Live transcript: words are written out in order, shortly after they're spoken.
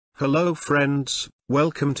Hello friends,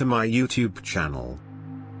 welcome to my YouTube channel.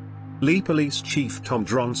 Lee Police Chief Tom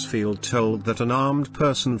Dronsfield told that an armed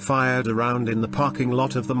person fired a round in the parking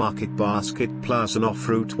lot of the Market Basket Plaza off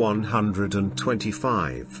Route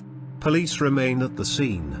 125. Police remain at the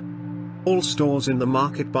scene. All stores in the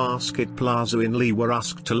Market Basket Plaza in Lee were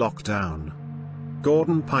asked to lock down.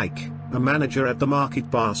 Gordon Pike, a manager at the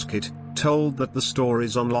Market Basket, told that the store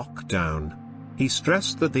is on lockdown. He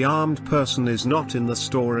stressed that the armed person is not in the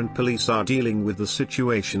store and police are dealing with the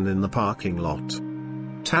situation in the parking lot.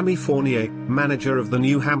 Tammy Fournier, manager of the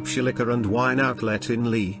new Hampshire Liquor Wine Outlet in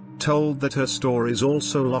Lee, told that her store is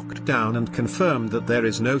also locked down and confirmed that there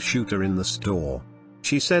is no shooter in the store.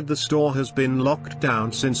 She said the store has been locked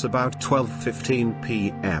down since about 12:15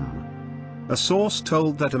 p.m. A source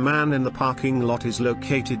told that a man in the parking lot is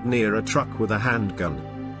located near a truck with a handgun.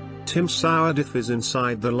 Tim Sourdiff is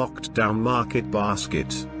inside the locked-down Market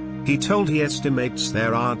Basket. He told he estimates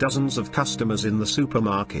there are dozens of customers in the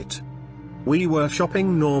supermarket. We were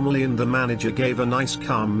shopping normally and the manager gave a nice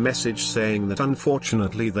calm message saying that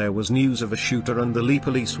unfortunately there was news of a shooter and the Lee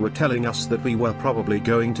police were telling us that we were probably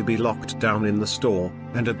going to be locked down in the store,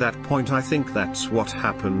 and at that point I think that's what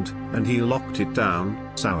happened, and he locked it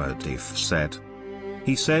down, Sourdiff said.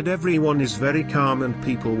 He said everyone is very calm and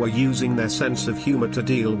people were using their sense of humor to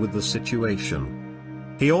deal with the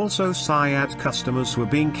situation. He also said customers were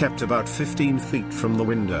being kept about 15 feet from the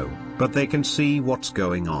window, but they can see what's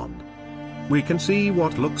going on. We can see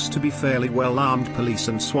what looks to be fairly well-armed police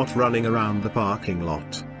and SWAT running around the parking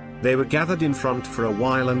lot. They were gathered in front for a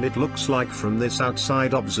while and it looks like from this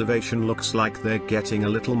outside observation looks like they're getting a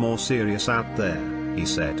little more serious out there, he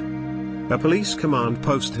said. A police command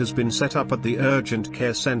post has been set up at the urgent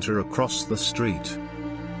care center across the street.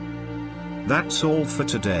 That's all for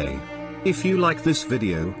today. If you like this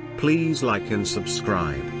video, please like and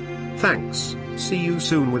subscribe. Thanks, see you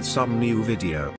soon with some new video.